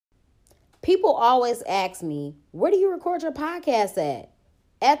People always ask me, where do you record your podcast at?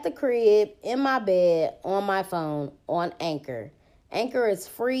 At the crib, in my bed, on my phone, on Anchor. Anchor is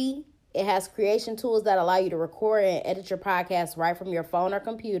free. It has creation tools that allow you to record and edit your podcast right from your phone or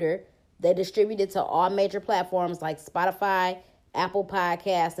computer. They distribute it to all major platforms like Spotify, Apple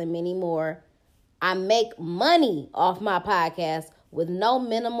Podcasts, and many more. I make money off my podcast with no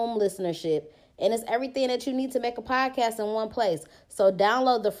minimum listenership. And it's everything that you need to make a podcast in one place. So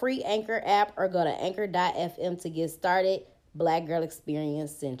download the free Anchor app or go to anchor.fm to get started. Black Girl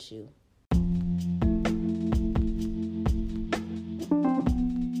Experience sent you.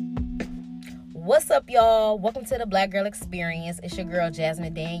 What's up, y'all? Welcome to the Black Girl Experience. It's your girl,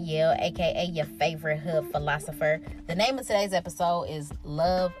 Jasmine Danielle, aka your favorite hood philosopher. The name of today's episode is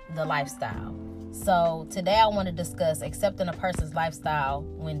Love the Lifestyle. So today I want to discuss accepting a person's lifestyle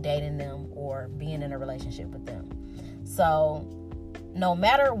when dating them or being in a relationship with them. So no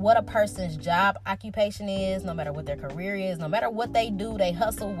matter what a person's job occupation is, no matter what their career is, no matter what they do, they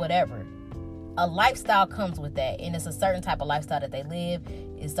hustle, whatever, a lifestyle comes with that. And it's a certain type of lifestyle that they live.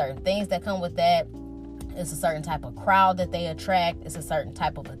 It's certain things that come with that. It's a certain type of crowd that they attract. It's a certain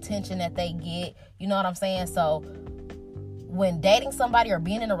type of attention that they get. You know what I'm saying? So when dating somebody or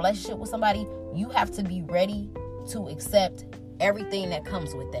being in a relationship with somebody, you have to be ready to accept everything that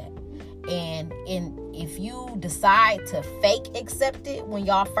comes with that. And if you decide to fake accept it when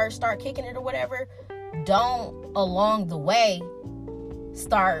y'all first start kicking it or whatever, don't along the way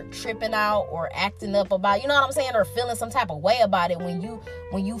start tripping out or acting up about, you know what I'm saying, or feeling some type of way about it when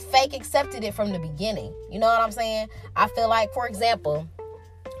you fake accepted it from the beginning. You know what I'm saying? I feel like, for example,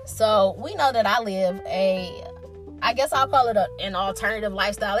 so we know that I live I guess I'll call it an alternative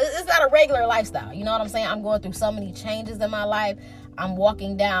lifestyle. It's not a regular lifestyle. You know what I'm saying? I'm going through so many changes in my life. I'm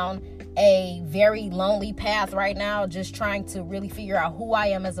walking down a very lonely path right now, just trying to really figure out who I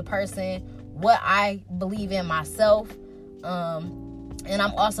am as a person, what I believe in myself. And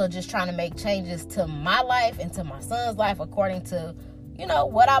I'm also just trying to make changes to my life and to my son's life according to, you know,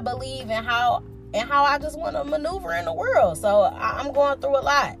 what I believe and how I just want to maneuver in the world. So I'm going through a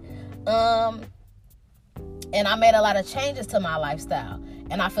lot. And I made a lot of changes to my lifestyle.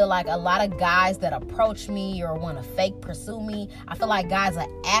 And I feel like a lot of guys that approach me or want to fake pursue me, I feel like guys that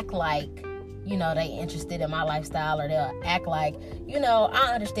act like, you know, they interested in my lifestyle, or they'll act like, you know,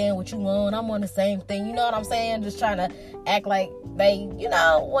 I understand what you want. I'm on the same thing. You know what I'm saying? Just trying to act like they, you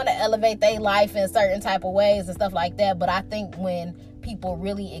know, want to elevate their life in certain type of ways and stuff like that. But I think when people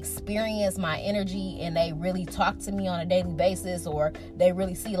really experience my energy and they really talk to me on a daily basis, or they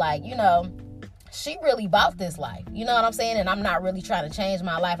really see like, you know, she really bought this life. You know what I'm saying? And I'm not really trying to change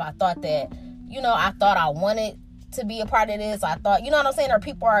my life. I thought that, you know, I thought I wanted to be a part of this. I thought, you know what I'm saying? Or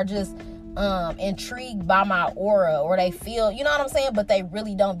people are just intrigued by my aura, or they feel, you know what I'm saying? But they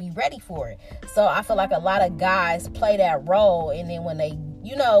really don't be ready for it. So I feel like a lot of guys play that role. And then when they,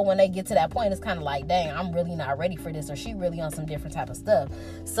 you know, when they get to that point, it's kind of like, dang, I'm really not ready for this, or she really on some different type of stuff.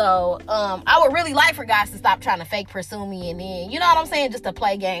 So I would really like for guys to stop trying to fake pursue me, and then, you know what I'm saying, just to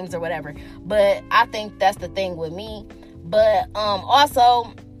play games or whatever. But I think that's the thing with me. But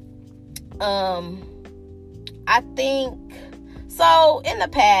also I think, so in the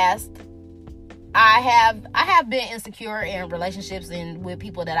past, I have been insecure in relationships and with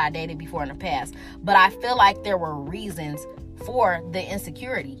people that I dated before in the past. But I feel like there were reasons for the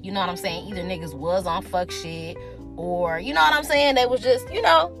insecurity. You know what I'm saying? Either niggas was on fuck shit, or, you know what I'm saying, they was just, you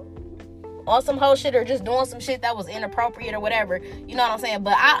know, on some whole shit, or just doing some shit that was inappropriate or whatever. You know what I'm saying?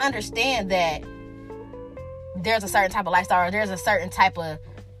 But I understand that there's a certain type of lifestyle, or there's a certain type of,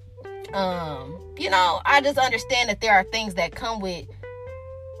 you know, I just understand that there are things that come with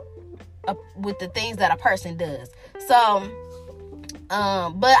the things that a person does. So,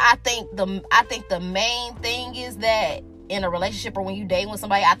 but I think the main thing is that in a relationship, or when you date with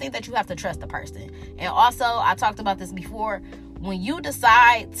somebody, I think that you have to trust the person. And also, I talked about this before, when you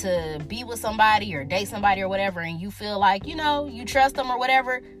decide to be with somebody or date somebody or whatever, and you feel like, you know, you trust them or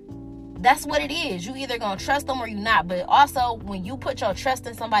whatever, that's what it is. You either gonna trust them or you not. But also, when you put your trust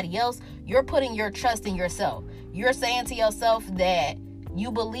in somebody else, you're putting your trust in yourself. You're saying to yourself that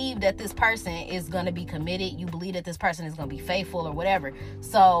you believe that this person is going to be committed. You believe that this person is going to be faithful or whatever.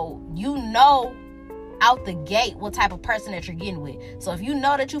 So you know out the gate what type of person that you're getting with. So if you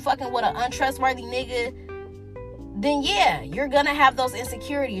know that you fucking with an untrustworthy nigga, then yeah, you're going to have those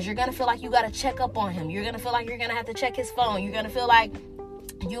insecurities. You're going to feel like you got to check up on him. You're going to feel like you're going to have to check his phone. You're going to feel like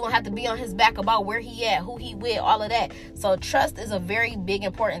you're going to have to be on his back about where he at, who he with, all of that. So trust is a very big,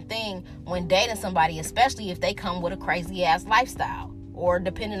 important thing when dating somebody, especially if they come with a crazy ass lifestyle, or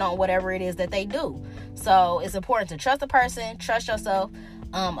depending on whatever it is that they do. So it's important to trust the person, trust yourself.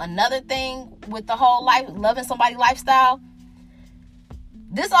 Another thing with the whole loving somebody lifestyle,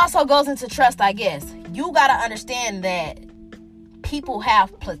 this also goes into trust, I guess. You got to understand that people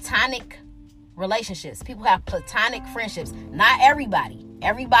have platonic relationships. People have platonic friendships. Not everybody.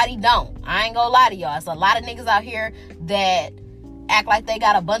 Everybody don't. I ain't gonna lie to y'all. It's a lot of niggas out here that act like they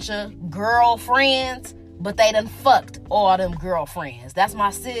got a bunch of girlfriends, but they done fucked all them girlfriends. That's my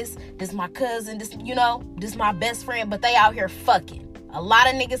sis, this my cousin, this my best friend, but they out here fucking. A lot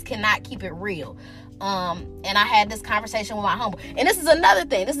of niggas cannot keep it real. And I had this conversation with my homeboy. And this is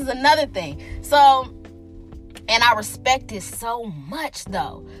another thing. So, and I respect it so much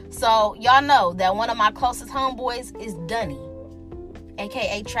though. So y'all know that one of my closest homeboys is Dunny,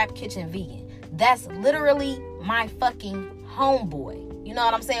 aka Trap Kitchen Vegan. That's literally my fucking homeboy. You know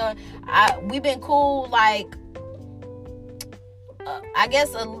what I'm saying? We've been cool like I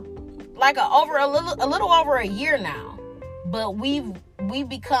guess a little over a year now. But we've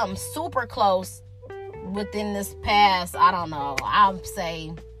become super close within this past, I don't know, I'll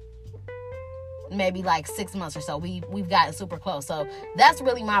say maybe like 6 months or so. We've gotten super close. So that's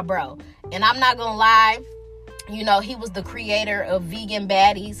really my bro. And I'm not gonna lie, he was the creator of Vegan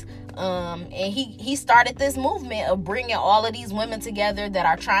Baddies. And he started this movement of bringing all of these women together that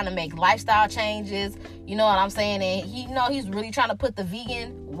are trying to make lifestyle changes. You know what I'm saying? And he's really trying to put the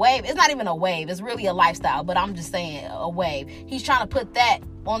vegan wave. It's not even a wave. It's really a lifestyle, but I'm just saying a wave. He's trying to put that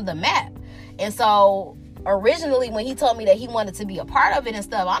on the map. And so originally when he told me that he wanted to be a part of it and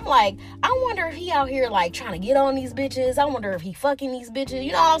stuff, I'm like, I wonder if he out here like trying to get on these bitches. I wonder if he fucking these bitches.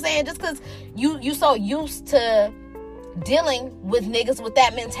 You know what I'm saying? Just because you so used to dealing with niggas with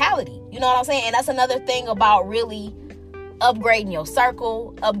that mentality. You know what I'm saying? And that's another thing about really upgrading your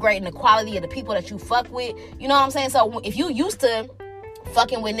circle, upgrading the quality of the people that you fuck with. You know what I'm saying? So if you used to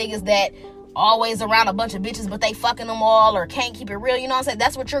fucking with niggas that always around a bunch of bitches, but they fucking them all or can't keep it real, you know what I'm saying?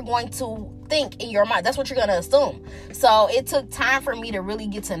 That's what you're going to think in your mind. That's what you're going to assume. So it took time for me to really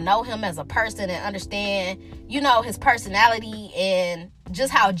get to know him as a person and understand, his personality and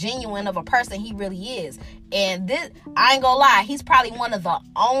just how genuine of a person he really is. And this, I ain't gonna lie, he's probably one of the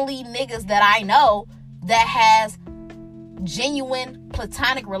only niggas that I know that has genuine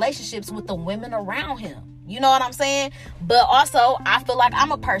platonic relationships with the women around him. You know what I'm saying? But also, I feel like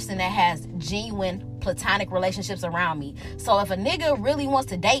I'm a person that has genuine platonic relationships around me. So if a nigga really wants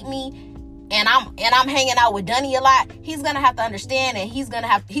to date me and I'm hanging out with Dunny a lot, he's gonna have to understand, and he's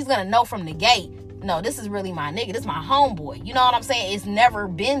gonna know from the gate, no, this is really my nigga. This is my homeboy. You know what I'm saying? It's never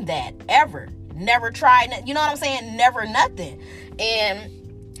been that, ever. Never tried, you know what I'm saying? Never nothing. And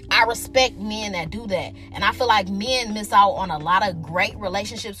I respect men that do that. And I feel like men miss out on a lot of great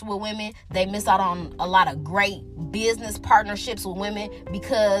relationships with women. They miss out on a lot of great business partnerships with women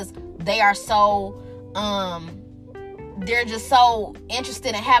because they are so, they're just so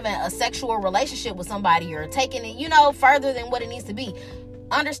interested in having a sexual relationship with somebody or taking it, further than what it needs to be.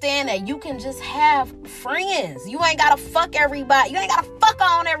 Understand that you can just have friends. You ain't gotta fuck everybody. You ain't gotta fuck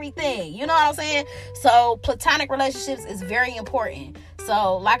on everything. You know what I'm saying? So platonic relationships is very important.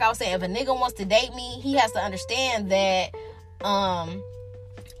 So like I was saying, if a nigga wants to date me, he has to understand that I'm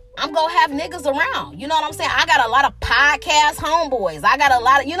gonna have niggas around. You know what I'm saying? I got a lot of podcast homeboys. I got a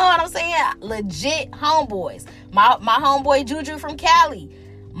lot of, you know what I'm saying? Legit homeboys. My homeboy Juju from Cali.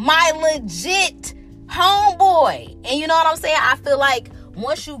 My legit homeboy. And you know what I'm saying? I feel like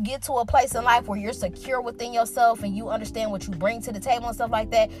once you get to a place in life where you're secure within yourself and you understand what you bring to the table and stuff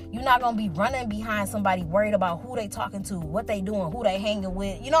like that, you're not going to be running behind somebody worried about who they talking to, what they doing, who they hanging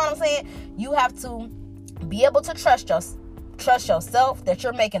with. You know what I'm saying? You have to be able to trust yourself that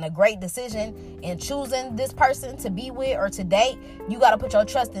you're making a great decision in choosing this person to be with or to date. You got to put your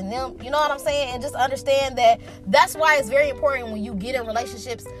trust in them. You know what I'm saying? And just understand that that's why it's very important when you get in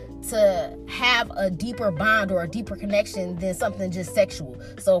relationships to have a deeper bond or a deeper connection than something just sexual.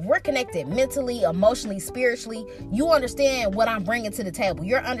 So if we're connected mentally, emotionally, spiritually, you understand what I'm bringing to the table.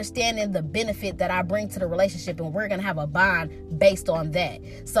 You're understanding the benefit that I bring to the relationship, and we're going to have a bond based on that.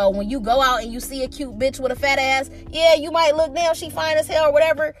 So when you go out and you see a cute bitch with a fat ass, yeah, you might look down, she fine as hell or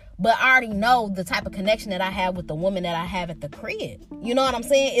whatever, but I already know the type of connection that I have with the woman that I have at the crib. You know what I'm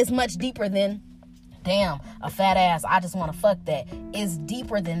saying? It's much deeper than, damn, a fat ass, I just want to fuck that. It's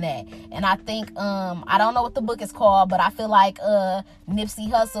deeper than that. And I think, I don't know what the book is called, but I feel like Nipsey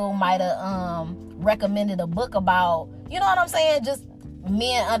Hussle might have recommended a book about, you know what I'm saying, just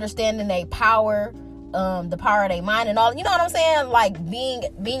men understanding their power, the power of their mind and all, you know what I'm saying, like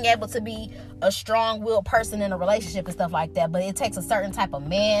being able to be a strong-willed person in a relationship and stuff like that. But it takes a certain type of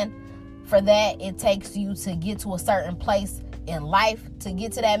man for that. It takes you to get to a certain place in life to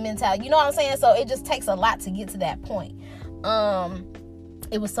get to that mentality. You know what I'm saying? So it just takes a lot to get to that point.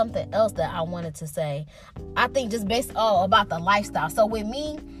 it was something else that I wanted to say. I think just based about the lifestyle. So with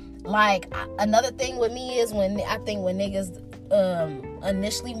me, like, another thing with me is when niggas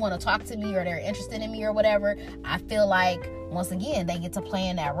initially want to talk to me or they're interested in me or whatever, I feel like, once again, they get to play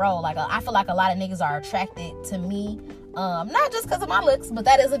in that role. Like, I feel like a lot of niggas are attracted to me, not just because of my looks, but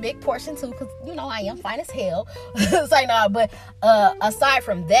that is a big portion too, because, you know, I am fine as hell. It's like, nah, but aside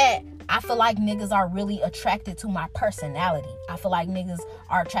from that, I feel like niggas are really attracted to my personality. I feel like niggas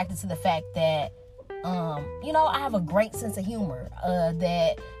are attracted to the fact that, you know, I have a great sense of humor,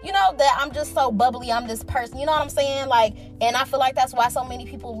 that, you know, that I'm just so bubbly, I'm this person, you know what I'm saying? Like, and I feel like that's why so many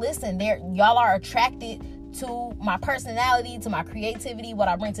people listen. Y'all are attracted to my personality, to my creativity, what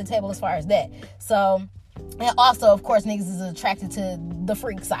I bring to the table as far as that. So, and also, of course, niggas is attracted to the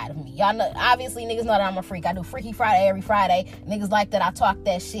freak side of me. Y'all know, obviously, niggas know that I'm a freak. I do Freaky Friday every Friday. Niggas like that I talk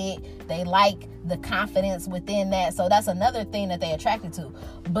that shit. They like the confidence within that. So that's another thing that they attracted to.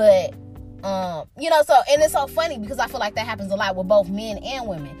 But, you know, so, and it's so funny because I feel like that happens a lot with both men and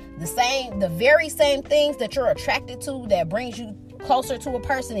women. The very same things that you're attracted to that brings you closer to a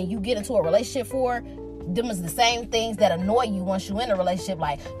person and you get into a relationship for, them is the same things that annoy you once you in a relationship.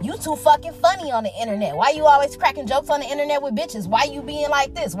 Like, you too fucking funny on the internet. Why you always cracking jokes on the internet with bitches? Why you being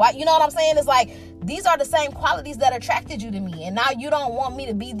like this? Why, you know what I'm saying? It's like, these are the same qualities that attracted you to me. And now you don't want me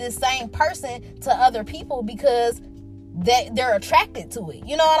to be this same person to other people because they're attracted to it.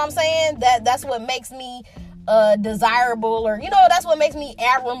 You know what I'm saying? That's what makes me desirable, or, you know, that's what makes me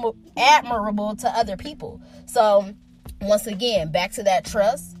admirable to other people. So, once again, back to that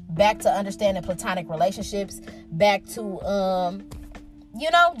trust, back to understanding platonic relationships, back to, you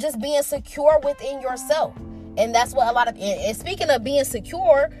know, just being secure within yourself. And that's what a lot of, and speaking of being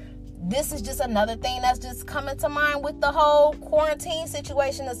secure, this is just another thing that's just coming to mind with the whole quarantine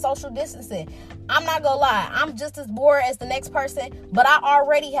situation and social distancing. I'm not gonna lie, I'm just as bored as the next person, but I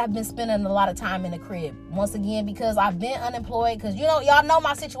already have been spending a lot of time in the crib. Once again, because I've been unemployed, because, you know, y'all know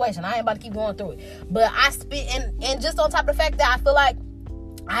my situation. I ain't about to keep going through it. But and just on top of the fact that I feel like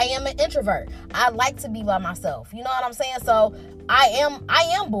I am an introvert. I like to be by myself. You know what I'm saying? So I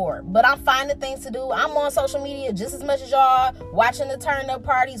am bored, but I'm finding things to do. I'm on social media just as much as y'all, watching the turn up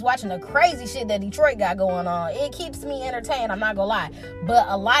parties, watching the crazy shit that Detroit got going on. It keeps me entertained, I'm not gonna lie. But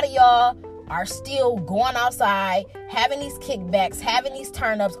a lot of y'all are still going outside, having these kickbacks, having these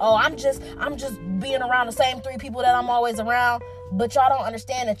turn-ups. Oh, I'm just being around the same 3 people that I'm always around. But y'all don't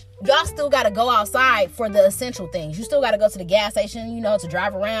understand that y'all still got to go outside for the essential things. You still got to go to the gas station, you know, to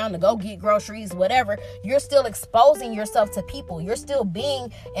drive around, to go get groceries, whatever. You're still exposing yourself to people. You're still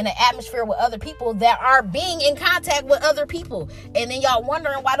being in an atmosphere with other people that are being in contact with other people. And then y'all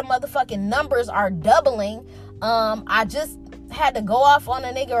wondering why the motherfucking numbers are doubling. I just had to go off on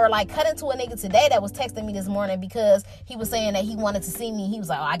a nigga, or like cut into a nigga today that was texting me this morning because he was saying that he wanted to see me. He was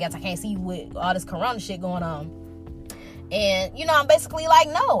like, oh, I guess I can't see you with all this corona shit going on. And, you know, I'm basically like,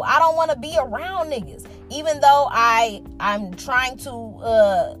 no, I don't want to be around niggas. Even though I'm trying to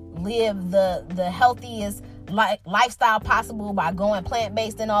live the healthiest lifestyle possible by going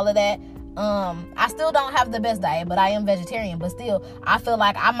plant-based and all of that. I still don't have the best diet, but I am vegetarian. But still, I feel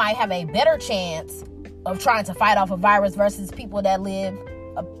like I might have a better chance of trying to fight off a virus versus people that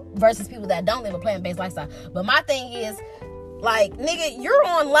don't live a plant-based lifestyle. But my thing is, like, nigga, you're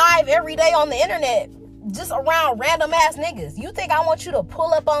on live every day on the internet, just around random ass niggas. You think I want you to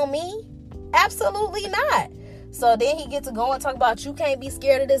pull up on me? Absolutely not. So then he gets to go and talk about you can't be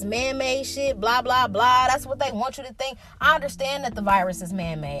scared of this man-made shit, blah, blah, blah. That's what they want you to think. I understand that the virus is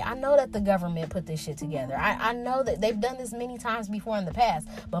man-made. I know that the government put this shit together. I know that they've done this many times before in the past.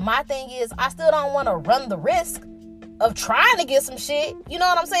 But my thing is, I still don't want to run the risk of trying to get some shit. You know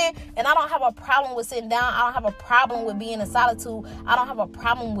what I'm saying? And I don't have a problem with sitting down. I don't have a problem with being in solitude. I don't have a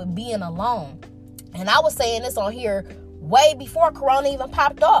problem with being alone. And I was saying this on here way before Corona even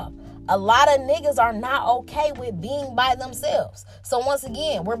popped off. A lot of niggas are not okay with being by themselves. So once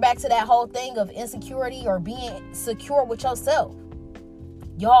again, we're back to that whole thing of insecurity or being secure with yourself.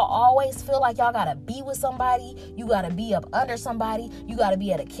 Y'all always feel like y'all gotta be with somebody. You gotta be up under somebody. You gotta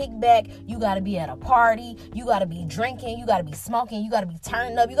be at a kickback. You gotta be at a party. You gotta be drinking. You gotta be smoking. You gotta be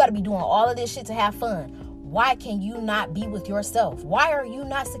turning up. You gotta be doing all of this shit to have fun. Why can you not be with yourself? Why are you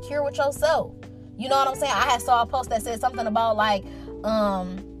not secure with yourself? You know what I'm saying? I had saw a post that said something about like,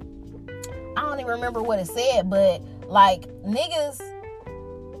 I don't even remember what it said, but like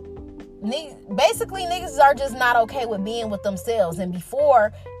basically niggas are just not okay with being with themselves. And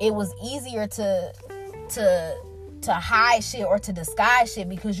before, it was easier to hide shit or to disguise shit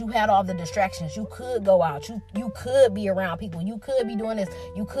because you had all the distractions. You could go out, you could be around people, you could be doing this,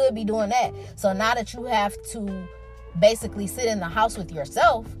 you could be doing that. So now that you have to basically sit in the house with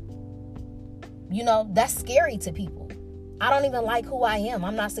yourself, that's scary to people. I don't even like who I am.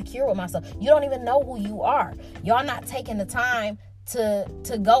 I'm not secure with myself. You don't even know who you are. Y'all not taking the time to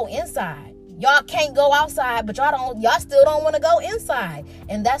go inside. Y'all can't go outside, but y'all still don't want to go inside.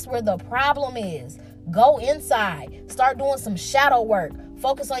 And that's where the problem is. Go inside. Start doing some shadow work.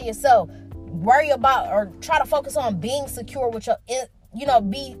 Focus on yourself. Worry about or try to focus on being secure with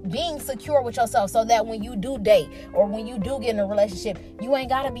being secure with yourself, so that when you do date or when you do get in a relationship, you ain't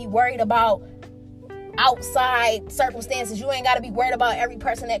got to be worried about outside circumstances. You ain't got to be worried about every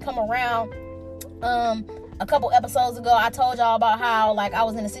person that come around. A couple episodes ago, I told y'all about how, like, I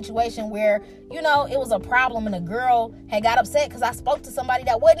was in a situation where, it was a problem and a girl had got upset because I spoke to somebody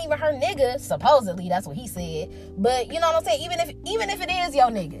that wasn't even her nigga. Supposedly, that's what he said. But, you know what I'm saying? Even if it is your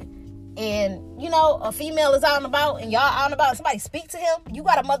nigga, and, a female is out and about, and y'all out and about, and somebody speak to him, you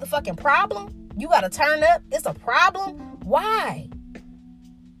got a motherfucking problem? You got to turn up? It's a problem? Why?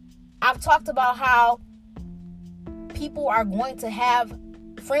 I've talked about how people are going to have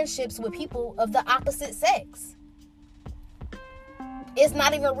friendships with people of the opposite sex. It's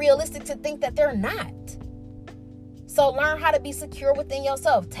not even realistic to think that they're not. So learn how to be secure within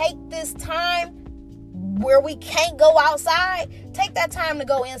yourself. Take this time where we can't go outside. Take that time to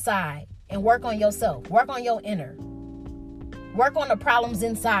go inside and work on yourself. Work on your inner. Work on the problems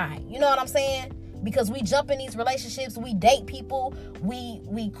inside. You know what I'm saying? Because we jump in these relationships, we date people, we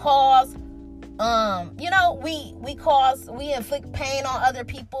cause we inflict pain on other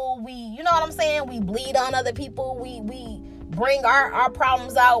people. We bleed on other people. We bring our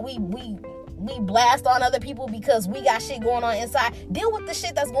problems out. We blast on other people because we got shit going on inside. Deal with the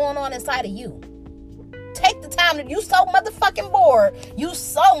shit that's going on inside of you. Take the time you so motherfucking bored.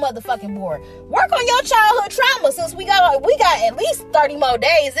 Work on your childhood trauma, since we got at least 30 more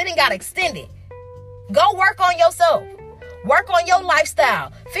days. It ain't got extended. Go work on yourself. Work on your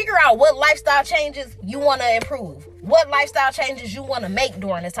lifestyle. Figure out what lifestyle changes you want to improve. What lifestyle changes you want to make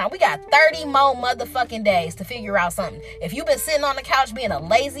during this time. We got 30 more motherfucking days to figure out something. If you've been sitting on the couch being a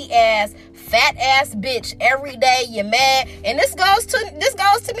lazy ass, fat ass bitch every day, you're mad. And this goes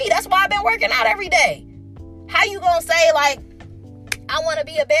to me. That's why I've been working out every day. How you gonna say, like, I want to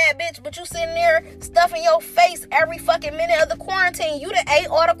be a bad bitch, but you sitting there stuffing your face every fucking minute of the quarantine? You done ate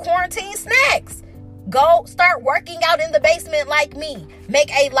all the quarantine snacks. Go start working out in the basement like me.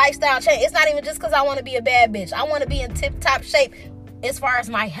 Make a lifestyle change. It's not even just because I want to be a bad bitch. I want to be in tip-top shape as far as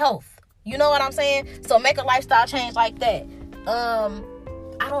my health. You know what I'm saying? So make a lifestyle change like that.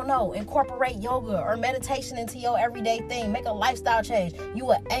 I don't know. Incorporate yoga or meditation into your everyday thing. Make a lifestyle change. You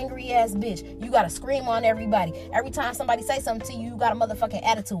an angry ass bitch. You got to scream on everybody. Every time somebody say something to you, you got a motherfucking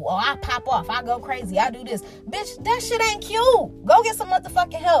attitude. Oh, I pop off. I go crazy. I do this. Bitch, that shit ain't cute. Go get some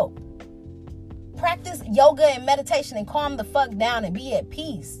motherfucking help. Practice yoga and meditation and calm the fuck down and be at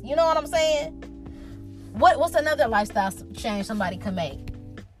peace. You know what I'm saying? What's another lifestyle change somebody can make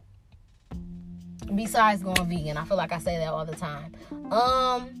besides going vegan? I feel like I say that all the time.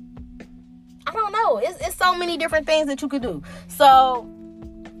 I don't know. It's so many different things that you could do. So,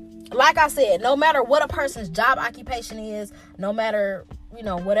 like I said, no matter what a person's job occupation is, no matter,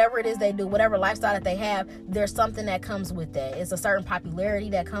 whatever it is they do, whatever lifestyle that they have, there's something that comes with that. It's a certain popularity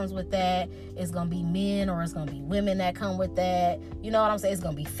that comes with that. It's going to be men or it's going to be women that come with that. You know what I'm saying? It's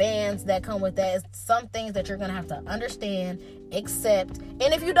going to be fans that come with that. It's some things that you're going to have to understand, accept.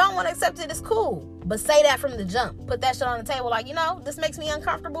 And if you don't want to accept it, it's cool. But say that from the jump. Put that shit on the table like, this makes me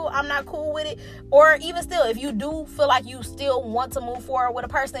uncomfortable. I'm not cool with it. Or even still, if you do feel like you still want to move forward with a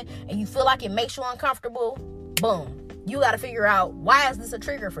person and you feel like it makes you uncomfortable, boom. You got to figure out, why is this a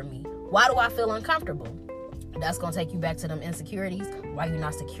trigger for me? Why do I feel uncomfortable? That's going to take you back to them insecurities. Why you're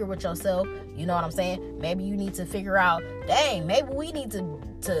not secure with yourself. You know what I'm saying? Maybe you need to figure out, dang, maybe we need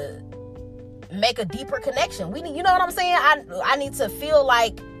to make a deeper connection. You know what I'm saying? I need to feel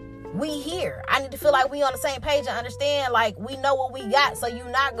like we here. I need to feel like we on the same page and understand, like, we know what we got. So you're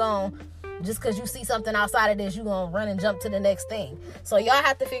not going, just because you see something outside of this, you're going to run and jump to the next thing. So y'all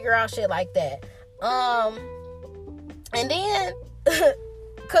have to figure out shit like that. And then,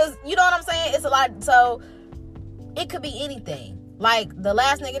 because, you know what I'm saying? It's a lot. So, it could be anything. Like, the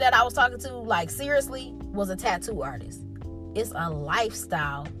last nigga that I was talking to, like, seriously, was a tattoo artist. It's a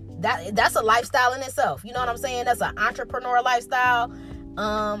lifestyle. That's a lifestyle in itself. You know what I'm saying? That's an entrepreneur lifestyle.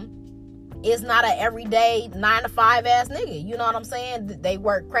 is not an everyday 9-to-5 ass nigga. You know what I'm saying? They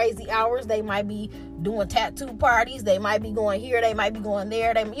work crazy hours. They might be doing tattoo parties. They might be going here. They might be going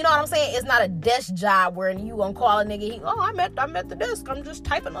there. You know what I'm saying? It's not a desk job where you gonna call a nigga. I'm at the desk. I'm just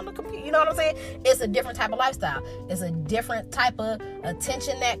typing on the computer. You know what I'm saying? It's a different type of lifestyle. It's a different type of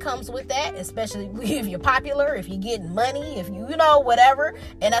attention that comes with that, especially if you're popular, if you're getting money, if you know, whatever.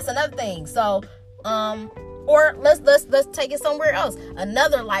 And that's another thing. So, or let's take it somewhere else.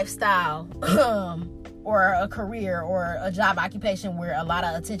 Another lifestyle, or a career or a job occupation where a lot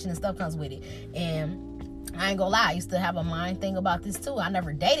of attention and stuff comes with it. And I ain't gonna lie, I used to have a mind thing about this too. I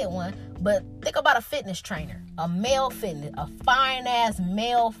never dated one, but think about a fitness trainer, a fine ass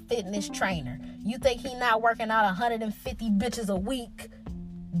male fitness trainer. You think he not working out 150 bitches a week?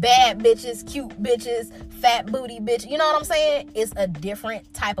 Bad bitches, cute bitches, fat booty bitch. You know what I'm saying? It's a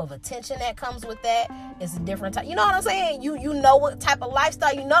different type of attention that comes with that. It's a different type. You know what I'm saying? You know what type of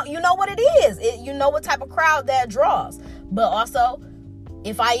lifestyle. You know what it is. You know what type of crowd that draws. But also,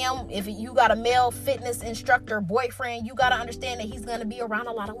 if you got a male fitness instructor boyfriend, you got to understand that he's going to be around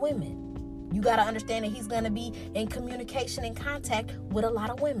a lot of women. You got to understand that he's going to be in communication and contact with a lot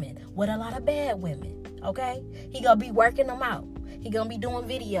of women, with a lot of bad women. Okay? He going to be working them out. He gonna be doing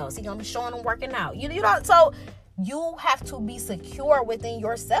videos. He gonna be showing them working out. You know, so you have to be secure within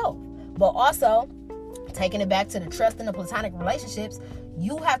yourself. But also, taking it back to the trust in the platonic relationships,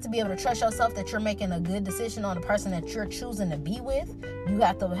 you have to be able to trust yourself that you're making a good decision on the person that you're choosing to be with. You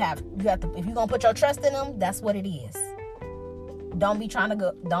have to, if you're gonna put your trust in them, that's what it is. Don't be trying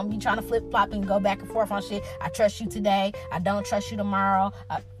to flip flop and go back and forth on shit. I trust you today. I don't trust you tomorrow.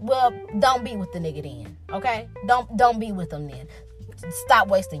 Well, don't be with the nigga then. Okay? Don't be with him then. Stop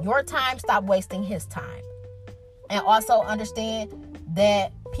wasting your time. Stop wasting his time. And also understand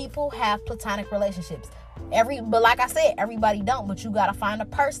that people have platonic relationships. But like I said, everybody don't. But you gotta find a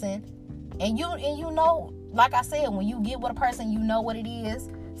person, and you know, like I said, when you get with a person, you know what it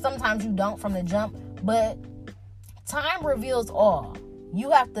is. Sometimes you don't from the jump, but time reveals all. You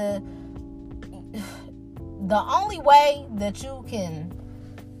have to. The only way that you can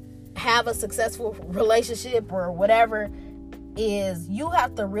have a successful relationship or whatever is you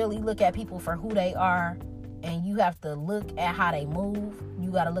have to really look at people for who they are, and you have to look at how they move.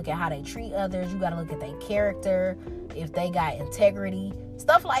 You got to look at how they treat others. You got to look at their character, if they got integrity,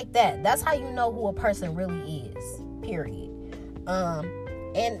 stuff like that. That's how you know who a person really is, period.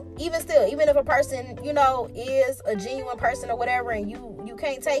 And even if a person, is a genuine person or whatever, and you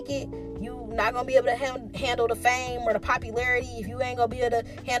can't take it, you not gonna be able to handle the fame or the popularity. If you ain't gonna be able to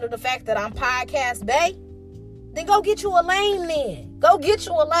handle the fact that I'm podcast bae, then go get you a lane then. Go get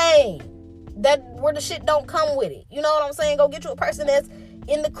you a lane where the shit don't come with it. You know what I'm saying? Go get you a person that's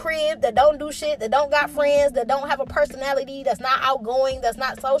in the crib, that don't do shit, that don't got friends, that don't have a personality, that's not outgoing, that's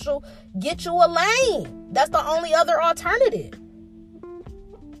not social. Get you a lane. That's the only other alternative.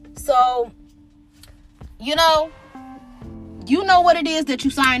 So, you know what it is that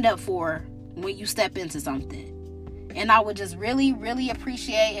you signed up for when you step into something. And I would just really, really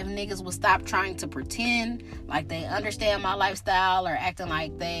appreciate if niggas would stop trying to pretend like they understand my lifestyle or acting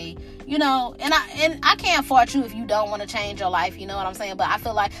like they, and I can't fault you if you don't want to change your life, you know what I'm saying? But I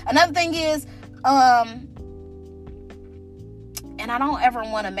feel like another thing is, and I don't ever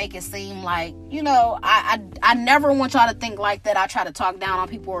want to make it seem like, I never want y'all to think like that I try to talk down on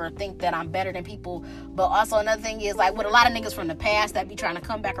people or think that I'm better than people. But also another thing is, like, with a lot of niggas from the past that be trying to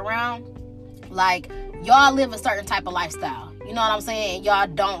come back around, like, y'all live a certain type of lifestyle. You know what I'm saying? And y'all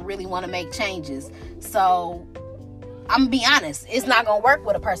don't really want to make changes. So, I'm going to be honest. It's not going to work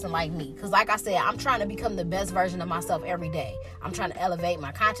with a person like me. Because like I said, I'm trying to become the best version of myself every day. I'm trying to elevate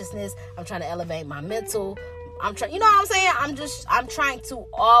my consciousness. I'm trying to elevate my mental. You know what I'm saying? I'm trying to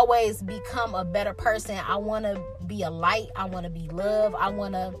always become a better person. I want to be a light. I want to be love. I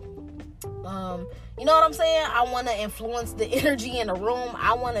want to, you know what I'm saying? I want to influence the energy in the room.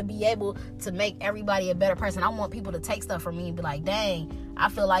 I want to be able to make everybody a better person. I want people to take stuff from me and be like, dang, I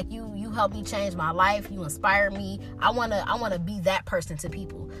feel like you helped me change my life. You inspired me. I want to be that person to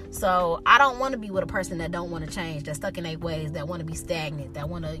people. So I don't want to be with a person that don't want to change, that's stuck in their ways, that want to be stagnant, that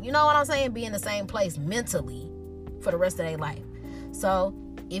want to, you know what I'm saying, be in the same place mentally for the rest of their life. So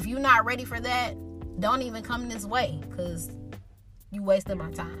if you're not ready for that, don't even come this way, because you wasting my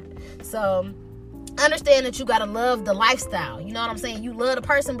time. So understand that you gotta love the lifestyle. You know what I'm saying? You love the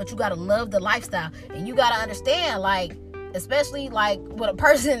person, but you gotta love the lifestyle. And you gotta understand, like, especially like with a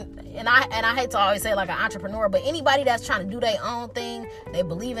person, and I hate to always say like an entrepreneur, but anybody that's trying to do their own thing, they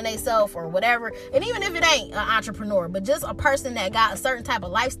believe in themselves or whatever, and even if it ain't an entrepreneur, but just a person that got a certain type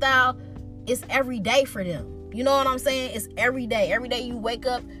of lifestyle, it's every day for them. You know what I'm saying? It's every day. Every day you wake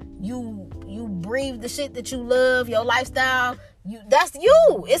up, you breathe the shit that you love, your lifestyle, that's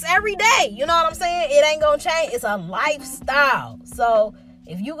you. It's every day. You know what I'm saying? It ain't gonna change. It's a lifestyle. So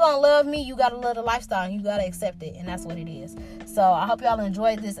if you gonna love me, you gotta love the lifestyle, and you gotta accept it, and that's what it is. So I hope y'all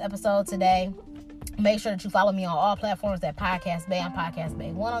enjoyed this episode today. Make sure that you follow me on all platforms at Podcast Bay. I'm Podcast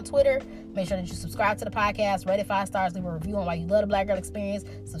Bay 1 on Twitter. Make sure that you subscribe to the podcast, rate it 5 stars, leave a review on why you love the Black Girl Experience.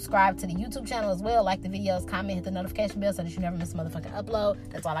 Subscribe to the YouTube channel as well. Like the videos, comment, hit the notification bell so that you never miss a motherfucking upload.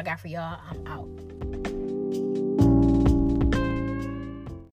 That's all I got for y'all. I'm out.